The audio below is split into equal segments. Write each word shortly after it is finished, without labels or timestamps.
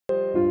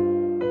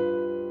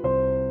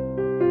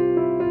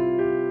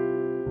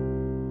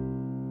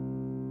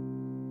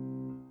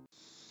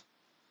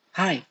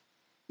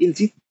In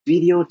this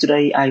video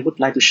today, I would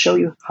like to show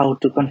you how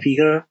to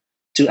configure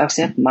to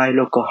access my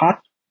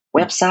localhost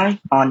website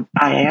on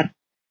IIS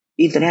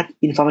Internet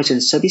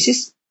Information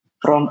Services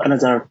from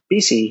another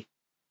PC.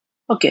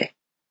 Okay,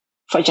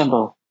 for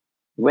example,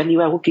 when you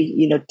are working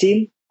in a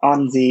team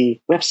on the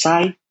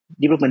website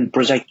development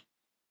project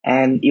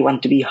and you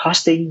want to be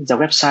hosting the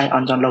website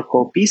on your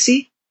local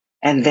PC,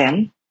 and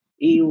then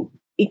you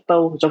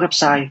expose the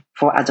website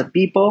for other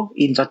people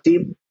in your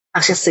team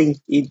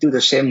accessing into the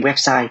same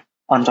website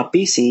on your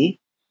PC.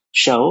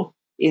 So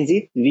in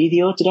this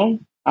video today,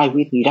 I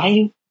will guide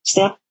you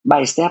step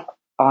by step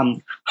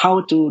on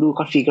how to do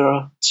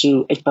configure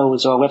to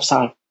expose your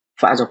website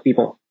for other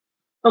people.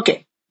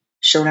 Okay,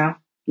 so now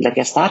let's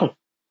get started.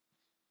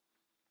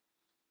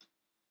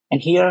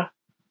 And here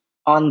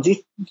on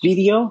this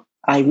video,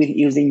 I will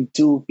using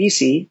two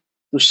PC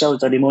to show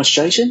the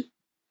demonstration.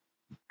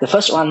 The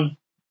first one,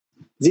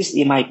 this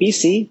is my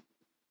PC,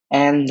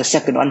 and the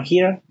second one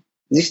here,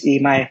 this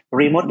is my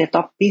remote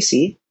desktop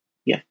PC.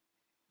 Yeah.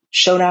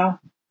 So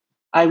now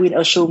I will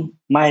assume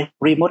my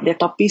remote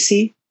desktop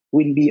PC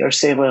will be a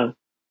server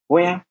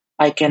where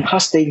I can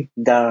hosting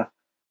the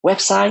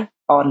website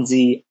on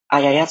the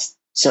IIS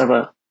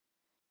server.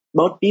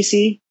 Both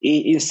PC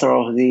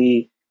install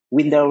the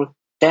Windows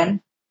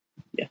 10.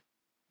 Yeah.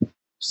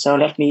 So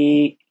let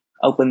me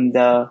open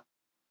the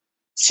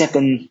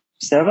second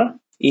server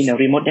in a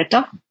remote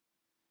desktop.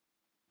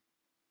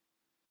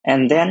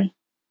 And then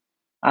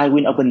I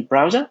will open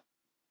browser.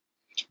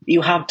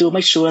 You have to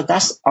make sure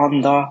that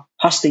on the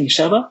hosting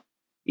server,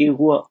 you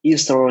will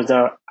install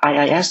the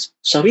IIS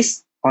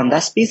service on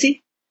that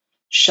PC.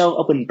 So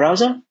open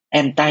browser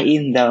and type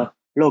in the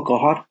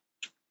localhost.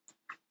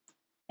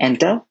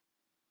 Enter.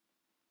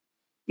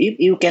 If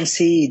you can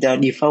see the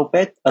default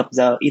page of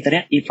the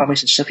Internet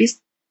Information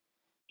Service,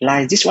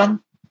 like this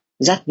one,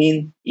 that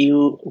means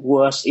you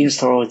will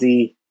install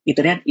the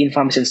Internet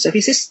Information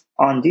Services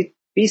on this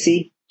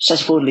PC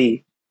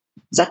successfully.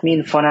 That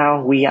means for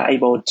now we are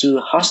able to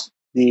host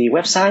the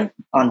website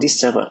on this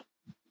server.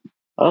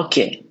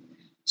 Okay,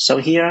 so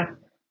here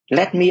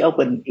let me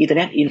open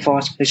Internet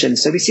Information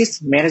Services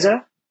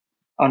Manager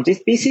on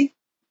this PC.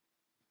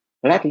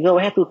 Let's go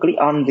ahead to click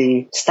on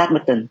the Start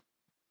button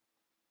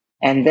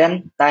and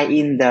then type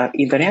in the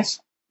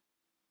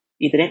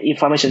Internet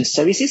Information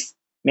Services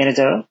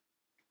Manager.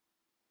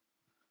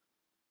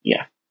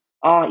 Yeah,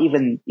 or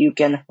even you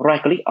can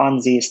right click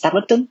on the Start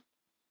button,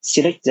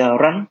 select the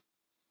Run,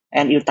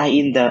 and you type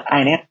in the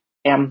INET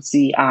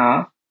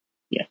MCR,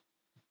 yeah,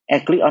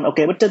 and click on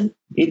OK button.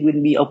 It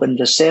will be open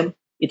the same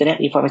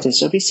Internet Information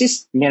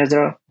Services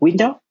Manager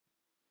window.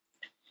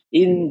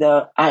 In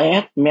the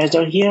IIS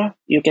Manager here,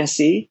 you can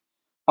see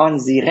on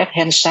the left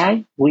hand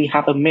side, we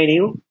have a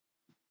menu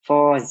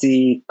for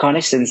the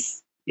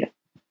connections. Yeah.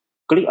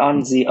 Click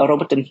on the arrow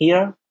button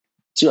here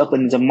to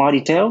open the more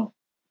detail.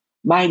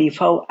 By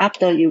default,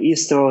 after you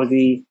install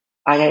the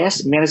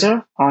IIS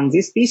Manager on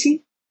this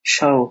PC,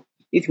 so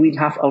it will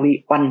have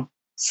only one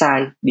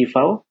side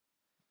default.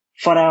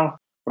 For now,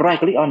 right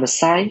click on the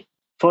side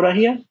folder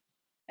here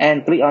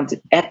and click on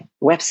the Add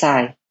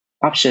Website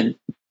option.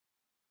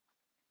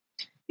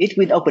 It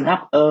will open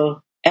up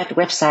a Add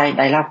Website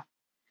dialog.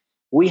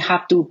 We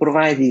have to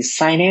provide the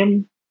site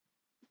name,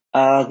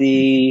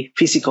 the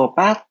physical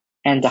path,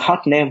 and the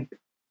host name.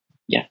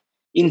 Yeah.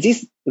 In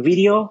this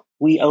video,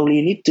 we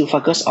only need to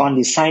focus on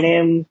the site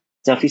name,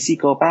 the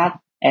physical path,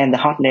 and the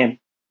host name.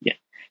 Yeah.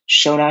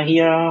 So now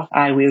here,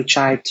 I will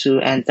try to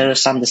enter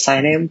the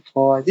site name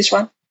for this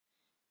one.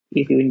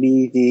 It will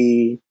be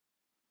the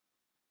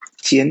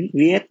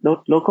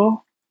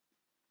 .vs.local.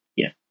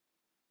 Yeah.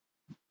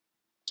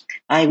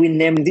 I will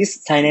name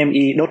this site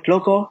name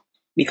 .local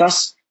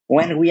because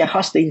when we are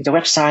hosting the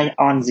website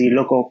on the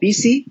local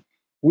PC,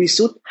 we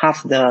should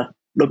have the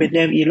domain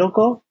name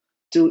local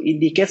to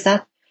indicate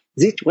that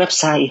this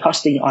website is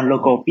hosting on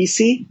local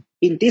PC.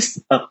 In this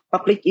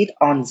public it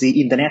on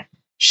the internet.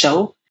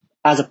 So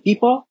other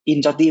people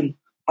in your team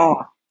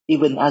or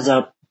even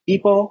other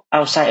people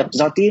outside of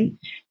your team,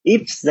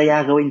 if they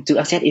are going to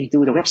access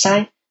into the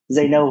website,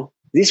 they know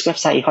this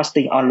website is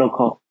hosting on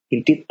local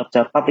instead of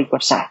the public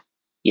website.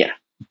 Yeah.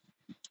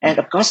 And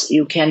of course,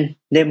 you can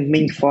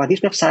naming for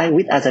this website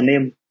with other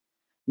name.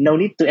 No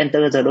need to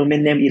enter the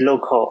domain name in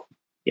local.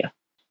 Yeah.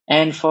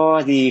 And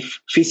for the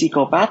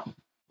physical path,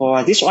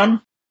 for this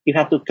one, you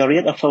have to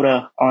create a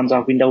folder on the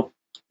Windows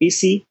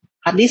PC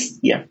hard disk.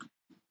 Yeah.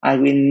 I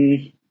will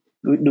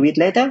do it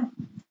later.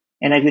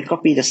 And I will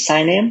copy the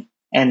site name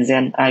and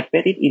then I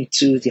paste it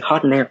into the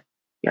host name.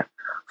 Yeah.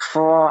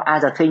 For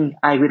other thing,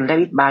 I will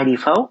leave it by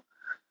default.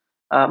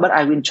 But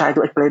I will try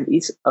to explain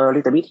it a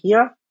little bit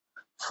here.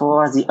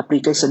 For the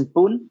application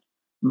pool,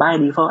 by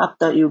default,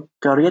 after you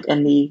create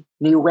any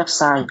new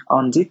website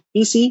on this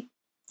PC,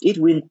 it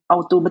will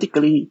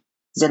automatically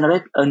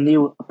generate a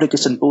new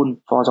application pool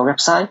for the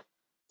website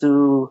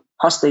to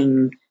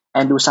hosting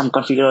and do some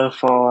configure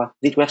for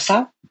this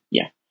website.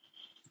 Yeah.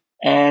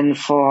 And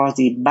for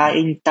the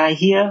binding type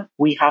here,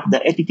 we have the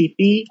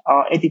HTTP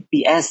or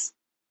HTTPS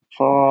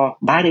for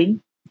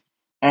binding.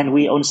 And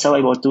we also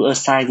able to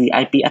assign the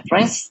IP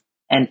address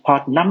and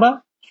port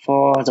number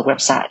for the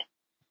website.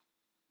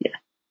 Yeah.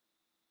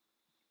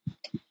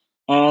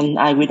 And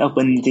I will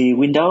open the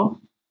window,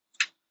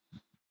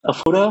 a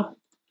folder.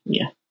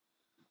 Yeah.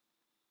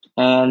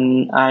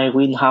 And I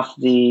will have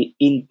the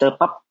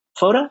interpub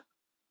folder,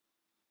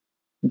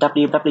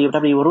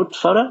 www root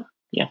folder.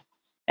 Yeah.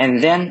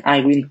 And then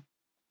I will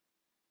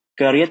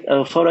create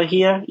a folder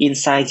here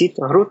inside this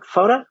root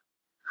folder.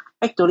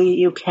 Actually,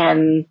 you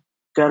can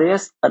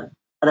create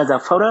another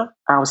folder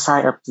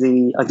outside of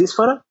this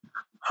folder.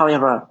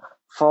 However,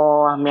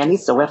 for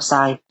manage the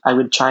website, I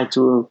will try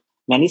to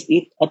manage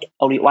it at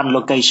only one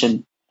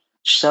location.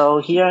 So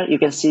here you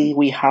can see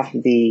we have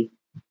the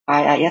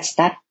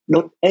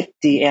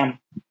IIS.htm.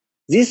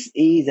 This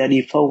is the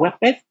default web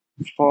page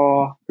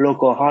for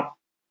localhost.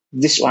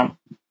 This one.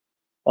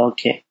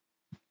 Okay.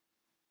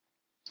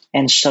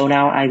 And so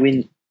now I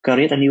will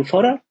create a new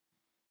folder,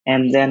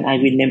 and then I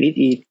will name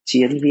it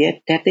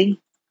GNVS testing.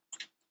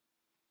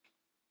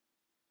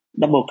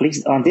 Double click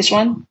on this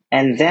one,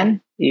 and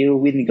then you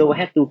will go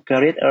ahead to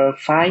create a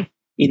file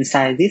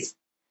inside this,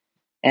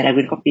 and I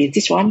will copy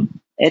this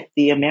one,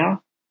 HTML,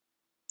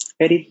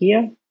 paste it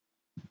here,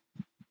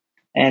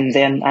 and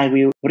then I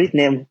will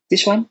rename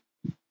this one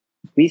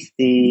with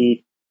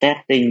the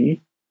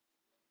testing.htm.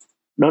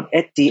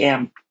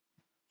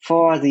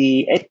 For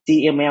the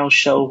HTML,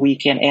 so we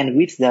can end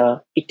with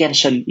the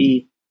extension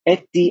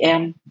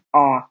HTML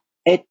or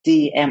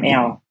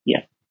HTML.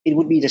 Yeah, it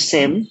would be the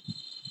same.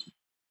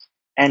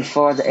 And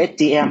for the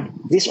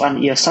HTML, this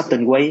one is a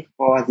certain way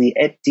for the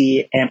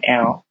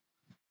HTML.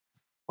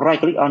 Right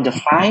click on the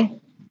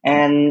file,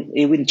 and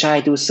it will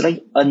try to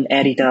select an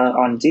editor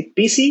on this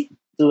PC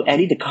to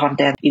edit the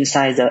content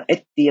inside the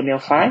HTML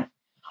file.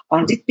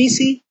 On this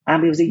PC,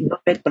 I'm using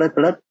Notepad++,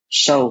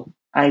 so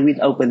I will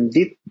open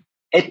this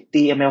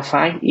HTML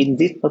file in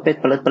this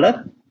Notepad++.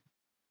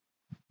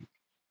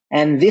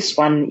 And this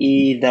one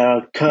is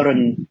the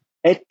current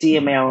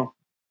HTML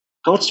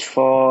code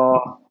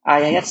for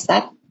IIS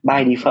stat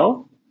by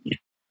default.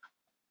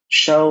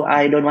 So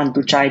I don't want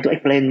to try to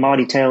explain more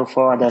detail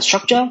for the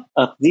structure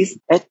of this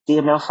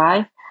HTML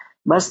file,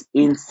 but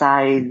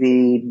inside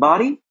the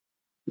body,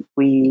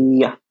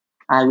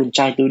 I will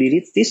try to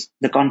delete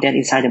the content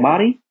inside the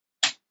body,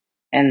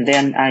 and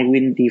then I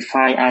will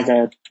define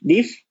other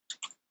div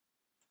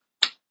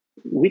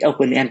with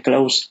open and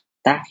close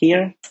tag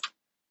here,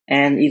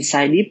 and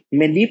inside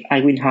main div I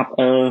will have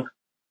a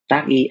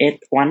tag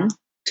ES1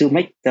 to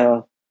make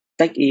the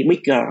tag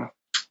bigger.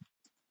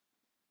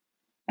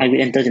 I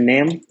will enter the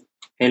name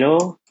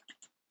hello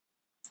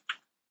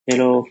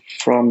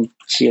from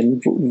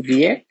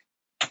GNVS.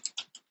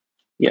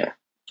 Yeah,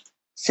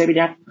 save it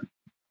up.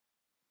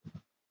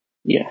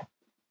 Yeah,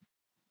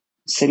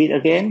 save it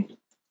again.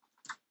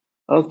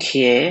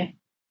 Okay,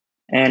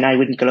 and I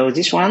will close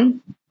this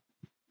one,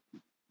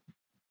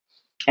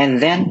 and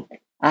then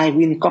I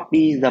will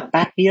copy the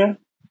path here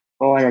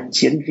for the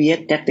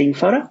GNVS testing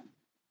folder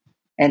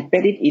and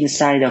paste it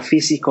inside the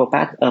physical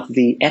path of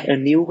the add a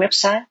new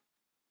website.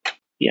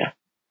 Yeah.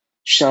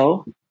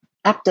 So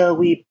after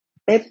we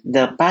paste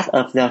the path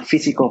of the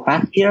physical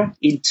path here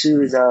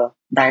into the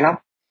dialog,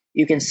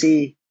 you can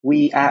see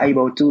we are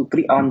able to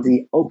click on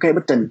the OK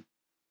button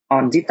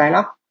on this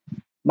dialog.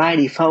 By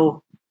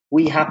default,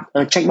 we have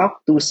a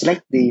checkbox to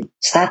select the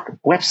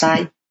start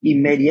website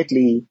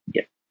immediately.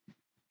 Yeah.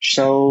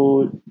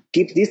 So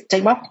keep this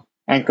checkbox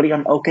and click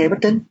on OK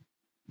button.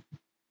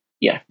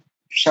 Yeah.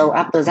 So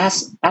after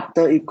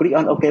you click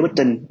on OK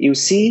button, you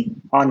see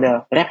on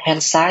the left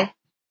hand side,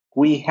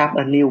 we have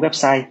a new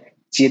website,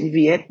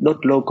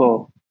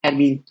 gnvs.local, has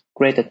been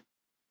created.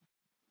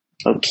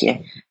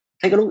 Okay.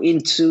 Take a look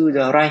into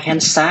the right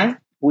hand side.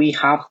 We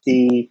have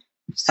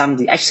some of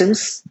the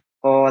actions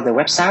for the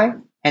website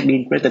has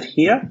been created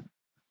here.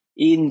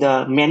 In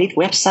the manage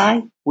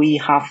website, we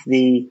have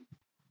the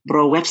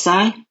browse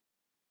website.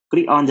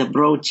 Click on the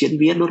browse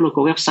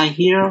gnvs.local website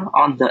here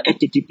on the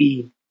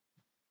HTTP.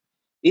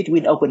 It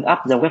will open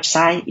up the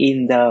website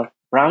in the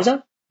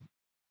browser.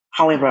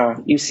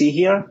 However, you see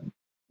here,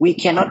 we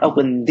cannot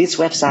open this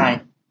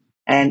website,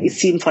 and it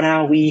seems for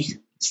now we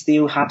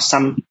still have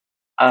some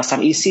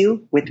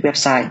issue with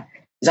website.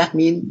 That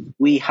means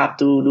we have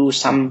to do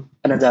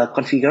another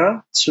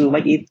configure to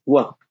make it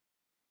work.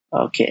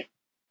 Okay,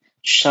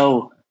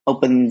 so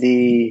open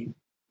the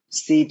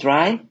C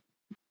drive,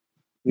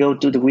 go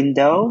to the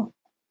window,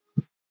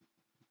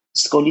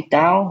 scroll it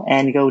down,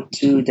 and go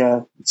to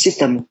the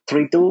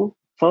system32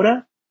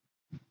 folder.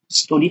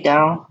 Scroll it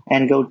down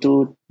and go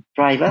to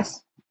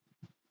drivers.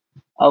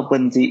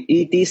 Open the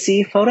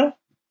etc folder.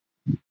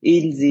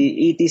 In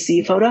the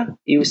etc folder,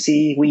 you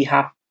see we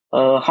have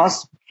a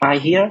host file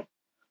here.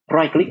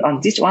 Right click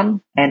on this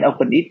one and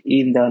open it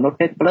in the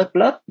Notepad++.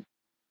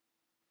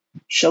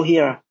 So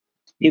here,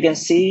 you can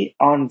see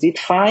on this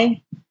file,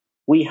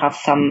 we have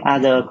some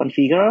other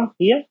configure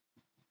here.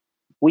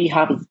 We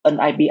have an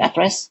IP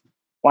address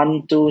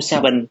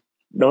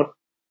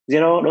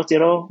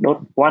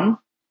 127.0.0.1.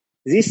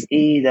 This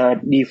is the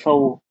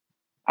default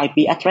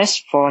IP address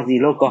for the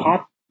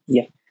localhost.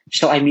 Yeah.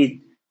 So I will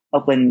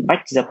open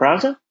back the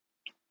browser.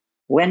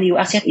 when you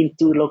access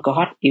into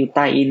localhost, you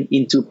tie in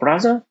into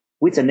browser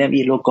with the name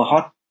is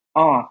localhost,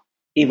 or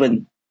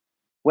even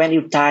when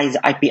you tie the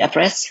IP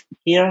address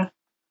here,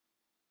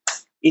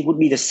 it would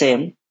be the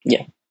same.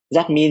 Yeah,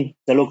 that means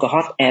the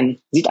localhost and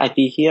this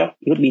IP here,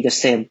 it would be the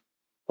same.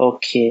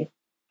 Okay,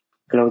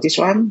 close this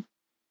one.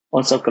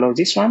 Also close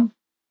this one.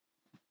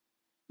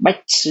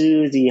 Back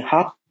to the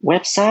host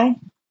website,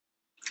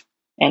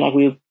 and I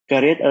will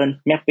create a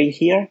mapping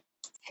here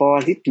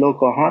for this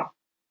localhost,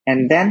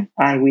 and then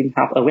I will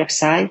have a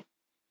website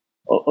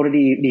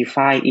already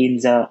defined in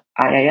the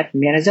IIS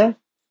manager,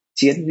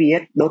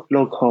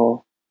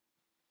 .vs.local.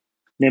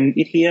 Name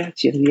it here,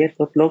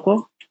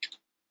 .vs.local.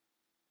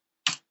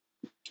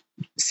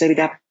 Save it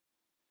up.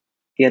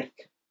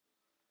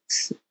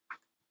 Yes.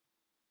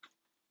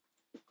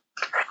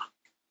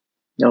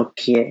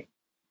 Okay.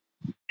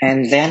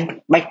 And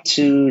then back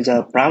to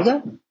the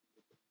browser.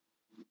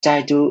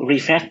 Try to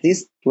refresh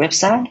this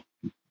website.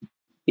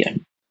 Yeah.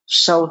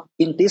 So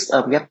in this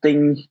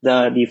getting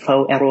the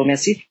default error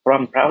message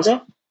from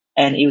browser,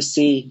 and you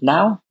see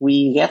now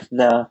we get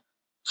the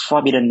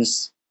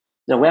forbiddance.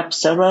 The web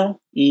server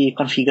is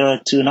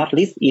configured to not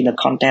list in the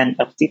content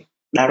of this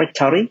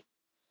directory.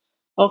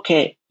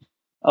 Okay,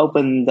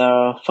 open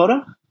the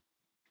folder,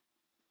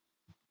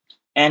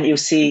 and you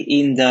see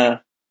in the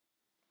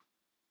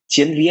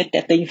 .vs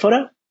testing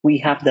folder, we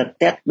have the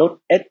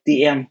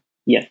test.htm.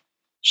 Yeah.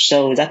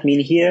 So that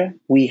means here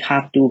we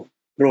have to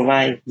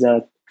provide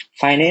the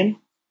file name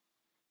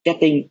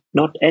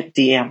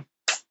testing.htm.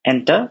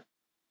 Enter.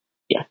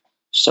 Yeah.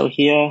 So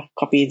here,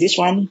 copy this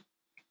one,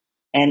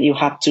 and you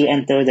have to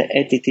enter the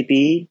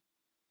HTTP.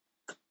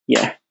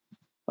 Yeah.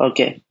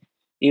 Okay.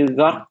 You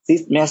got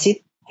this message.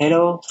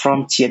 Hello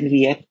from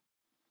 .vs.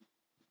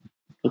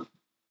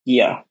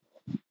 Yeah.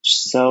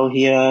 So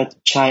here,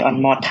 try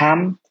one more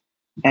time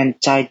and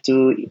try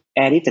to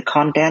edit the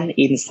content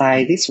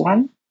inside this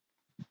one.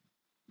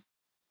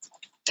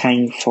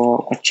 Thanks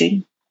for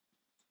watching.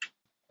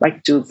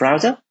 Back to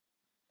browser.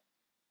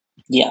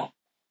 Yeah.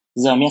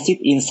 The message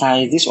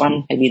inside this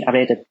one has been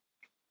updated.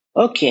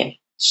 Okay.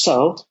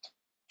 So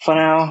for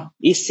now,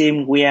 it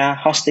seems we are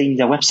hosting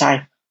the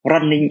website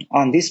running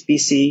on this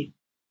PC.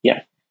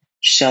 Yeah.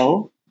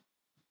 So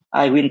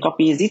I will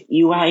copy this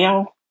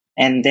URL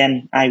and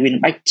then I will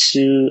back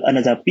to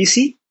another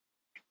PC.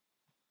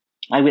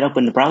 I will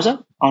open the browser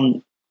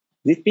on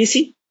this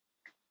PC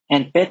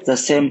and paste the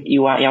same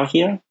URL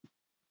here.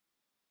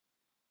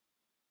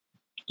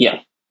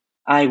 Yeah.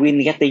 I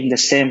will getting the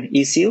same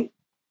issue.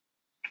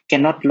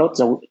 Cannot load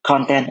the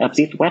content of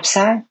this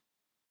website.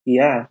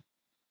 Yeah.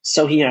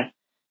 So here,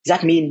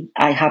 that means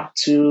I have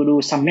to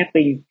do some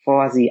mapping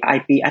for the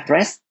IP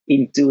address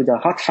into the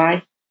hot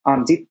file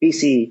on this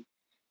PC.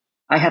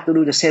 I have to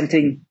do the same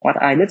thing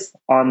what I did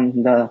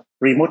on the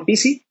remote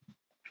PC.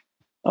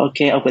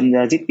 Okay, open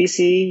the zip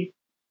PC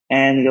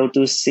and go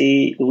to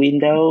C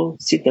Windows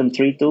System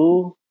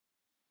 32.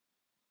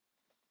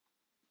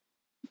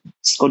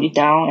 Scroll it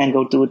down and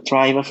go to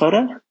driver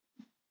folder.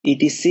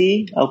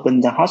 etc.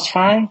 Open the host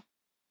file.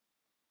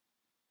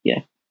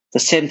 Yeah, the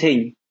same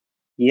thing.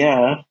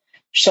 Yeah.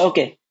 So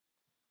okay,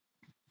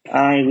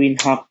 I will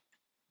have.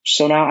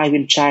 So now I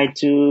will try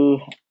to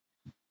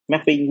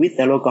mapping with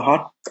the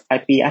localhost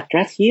IP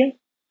address here,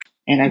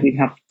 and I will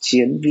have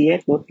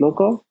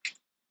 .vs.local.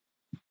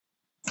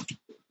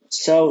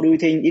 So do you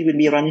think it will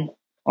be run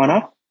or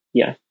not?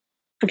 Yeah.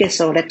 Okay,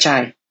 so let's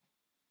try.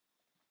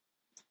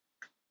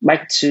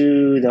 Back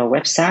to the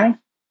website.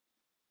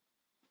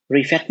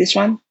 Refresh this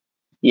one.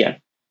 Yeah.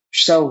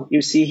 So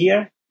you see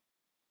here,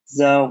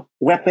 the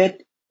web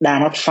page does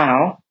not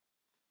found.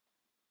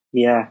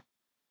 Yeah.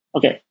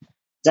 Okay.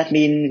 That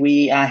means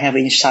we are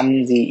having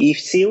some the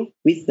issue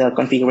with the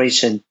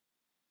configuration.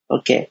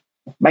 Okay.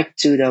 Back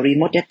to the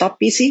remote desktop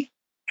PC.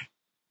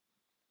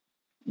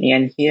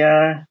 And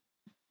here,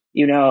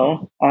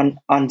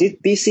 on this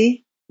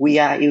PC, we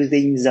are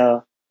using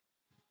the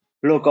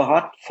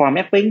localhost for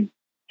mapping.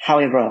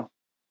 However,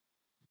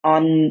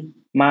 on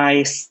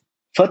my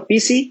first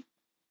PC,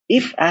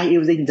 if I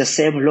using the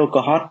same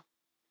localhost,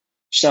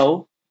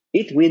 so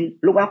it will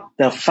look up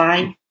the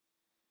file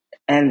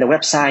and the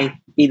website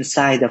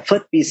inside the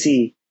first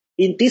PC.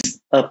 In this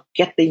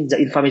getting the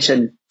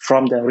information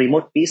from the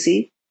remote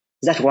PC,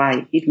 that's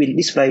why it will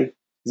display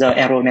the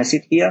error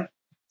message here.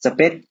 The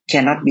page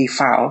cannot be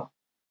found.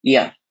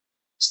 Yeah.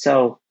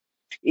 So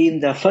in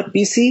the first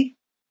PC,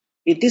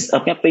 it is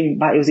a mapping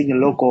by using a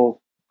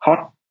local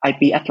host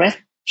IP address.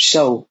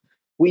 So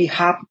we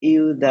have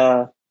used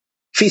the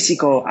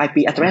physical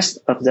IP address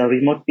of the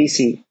remote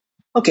PC.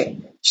 Okay,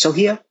 so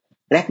here,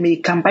 let me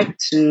come back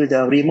to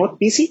the remote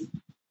PC.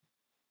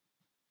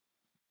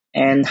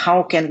 And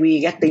how can we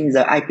getting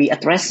the IP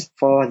address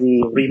for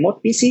the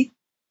remote PC?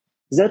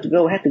 Just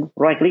go ahead and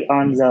right click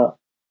on the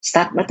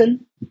start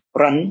button,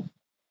 run.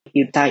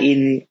 You type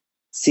in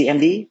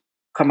cmd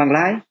command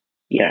line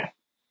here,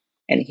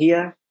 and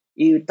here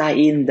you type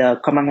in the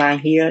command line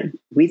here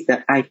with the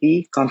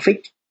IP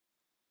config.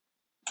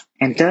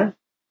 Enter,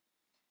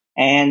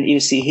 and you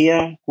see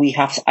here we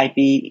have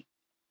IP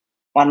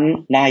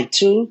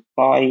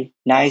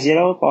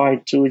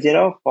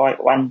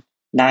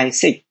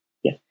 192.90.20.196.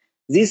 Yeah.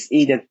 This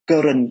is the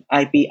current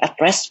IP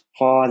address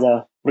for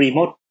the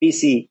remote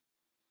PC.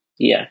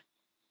 Yeah.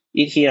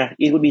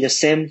 It would be the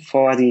same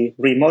for the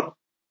remote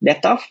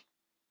desktop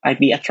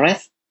IP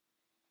address.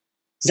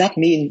 That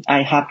means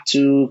I have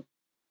to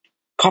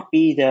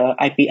copy the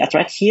IP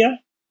address here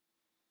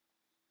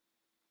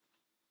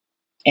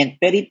and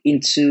paste it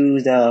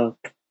into the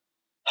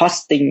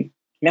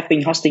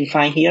mapping hosting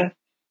file here.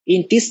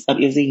 Instead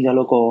of using the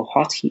local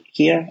host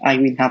here, I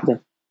will have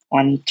the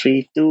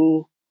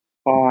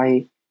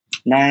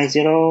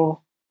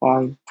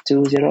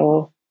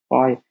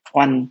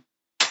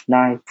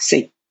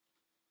 132.90.20.196.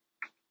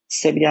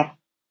 Save it up.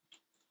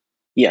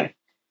 Yeah.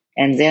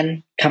 And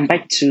then come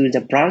back to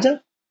the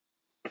browser.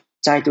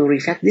 Try to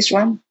refresh this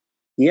one.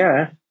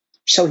 Yeah.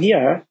 So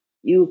here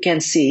you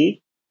can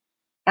see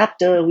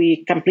after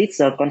we complete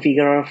the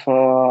configure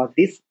for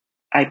this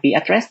IP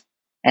address,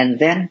 and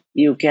then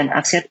you can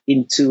access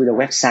into the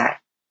website.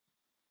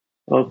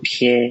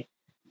 Okay.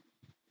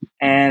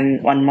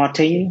 And one more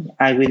thing,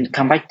 I will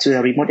come back to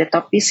the remote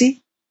desktop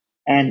PC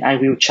and I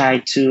will try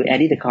to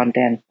edit the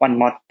content one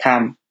more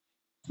time.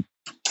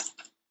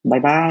 Bye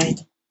bye.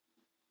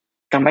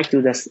 Come back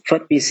to the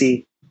first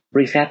PC.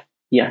 Refresh.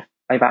 Yeah.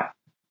 Bye bye.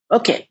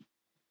 Okay.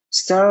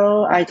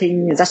 So I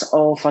think that's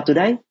all for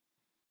today.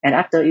 And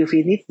after you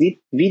finish this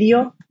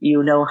video,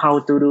 you know how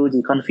to do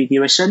the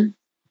configuration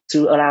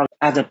to allow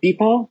other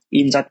people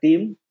in the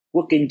team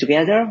working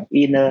together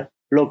in a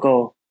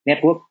local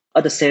network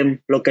at the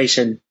same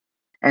location.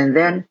 And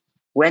then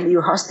when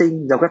you're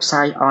hosting the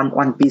website on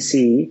one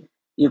PC,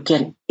 you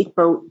can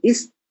export it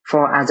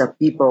for other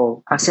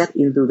people access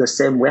into the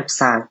same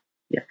website.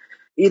 Yeah.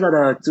 In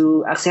order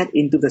to access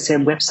into the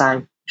same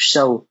website,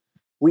 so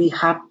we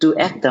have to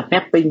add the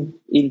mapping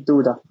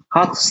into the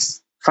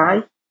host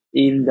file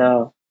in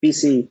the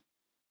PC.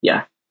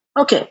 Yeah.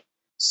 Okay.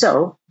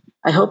 So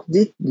I hope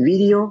this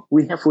video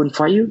will helpful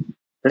for you.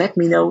 Let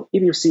me know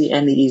if you see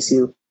any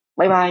issue.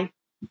 Bye bye.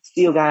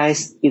 See you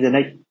guys in the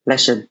next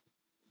lesson.